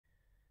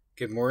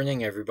Good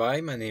morning, everybody.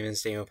 My name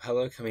is Daniel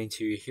Pello, coming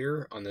to you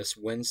here on this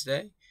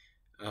Wednesday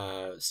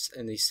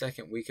in the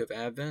second week of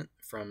Advent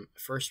from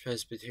First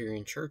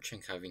Presbyterian Church in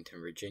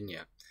Covington,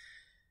 Virginia.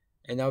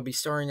 And I'll be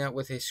starting out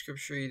with a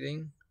scripture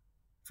reading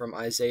from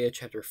Isaiah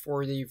chapter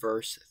 40,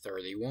 verse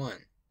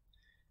 31.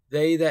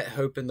 They that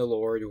hope in the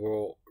Lord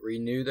will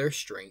renew their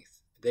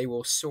strength. They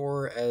will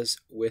soar as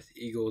with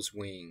eagle's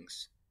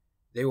wings.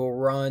 They will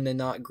run and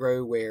not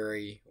grow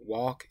weary,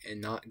 walk and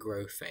not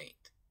grow faint.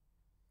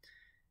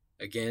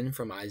 Again,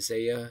 from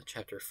Isaiah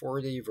chapter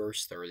 40,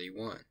 verse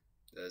 31.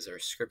 That is our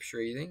scripture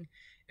reading.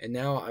 And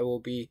now I will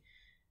be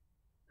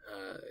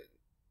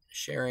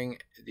sharing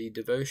the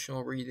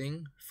devotional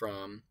reading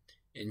from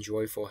In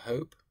Joyful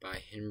Hope by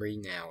Henri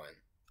Nouwen.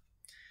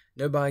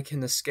 Nobody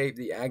can escape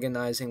the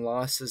agonizing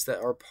losses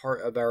that are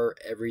part of our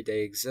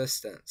everyday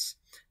existence,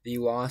 the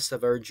loss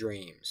of our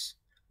dreams.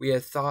 We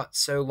have thought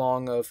so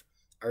long of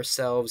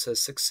ourselves as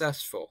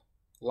successful,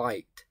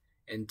 liked,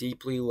 and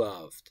deeply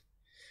loved.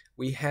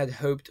 We had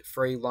hoped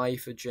for a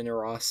life of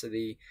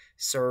generosity,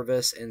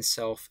 service, and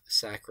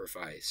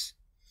self-sacrifice.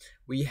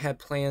 We had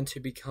planned to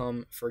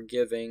become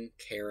forgiving,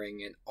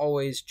 caring, and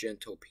always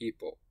gentle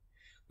people.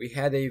 We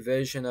had a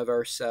vision of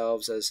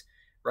ourselves as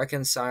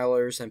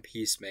reconcilers and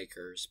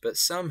peacemakers, but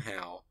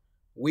somehow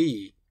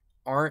we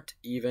aren't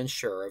even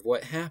sure of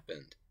what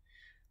happened.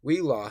 We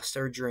lost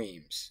our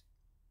dreams.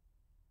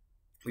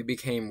 We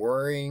became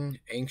worrying,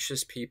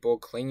 anxious people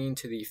clinging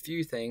to the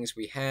few things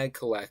we had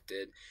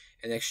collected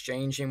and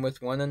exchanging with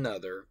one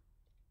another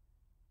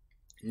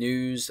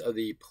news of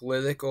the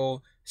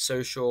political,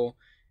 social,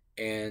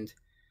 and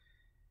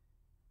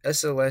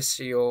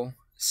ecclesiastical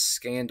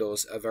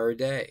scandals of our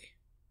day.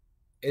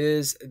 It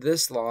is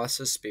this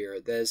loss of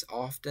spirit that is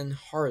often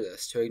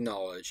hardest to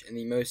acknowledge and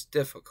the most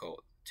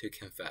difficult to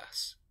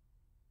confess.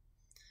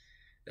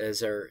 That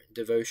is our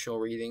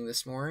devotional reading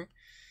this morning.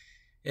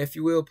 If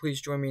you will,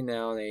 please join me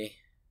now in a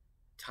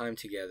time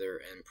together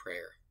in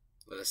prayer.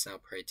 Let us now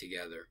pray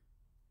together.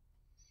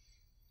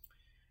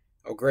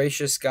 O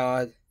gracious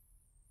God,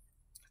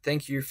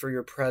 thank you for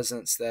your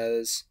presence that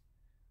is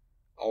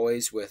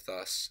always with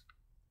us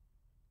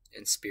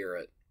in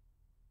spirit.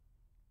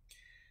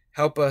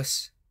 Help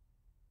us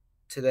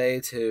today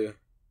to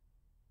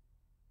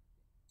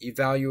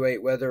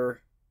evaluate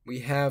whether we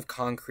have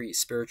concrete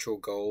spiritual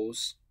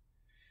goals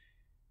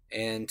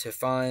and to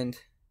find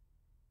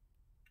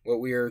what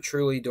we are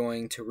truly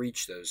doing to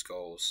reach those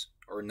goals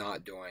or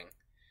not doing,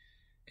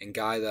 and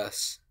guide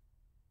us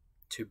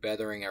to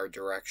bettering our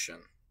direction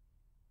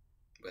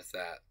with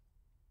that.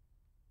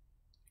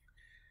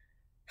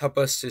 Help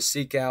us to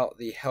seek out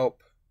the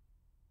help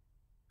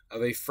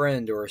of a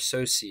friend or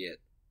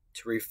associate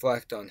to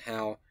reflect on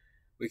how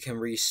we can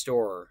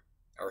restore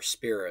our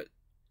spirit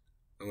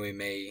when we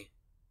may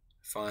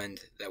find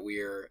that we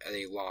are at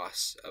a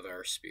loss of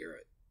our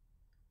spirit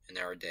in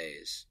our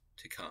days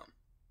to come.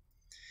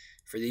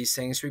 For these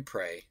things we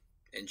pray,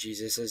 in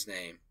Jesus'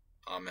 name,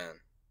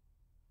 amen.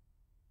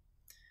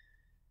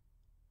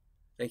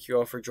 Thank you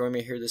all for joining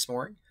me here this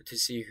morning. Hope to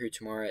see you here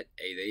tomorrow at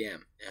 8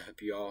 a.m. I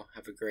hope you all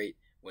have a great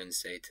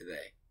Wednesday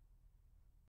today.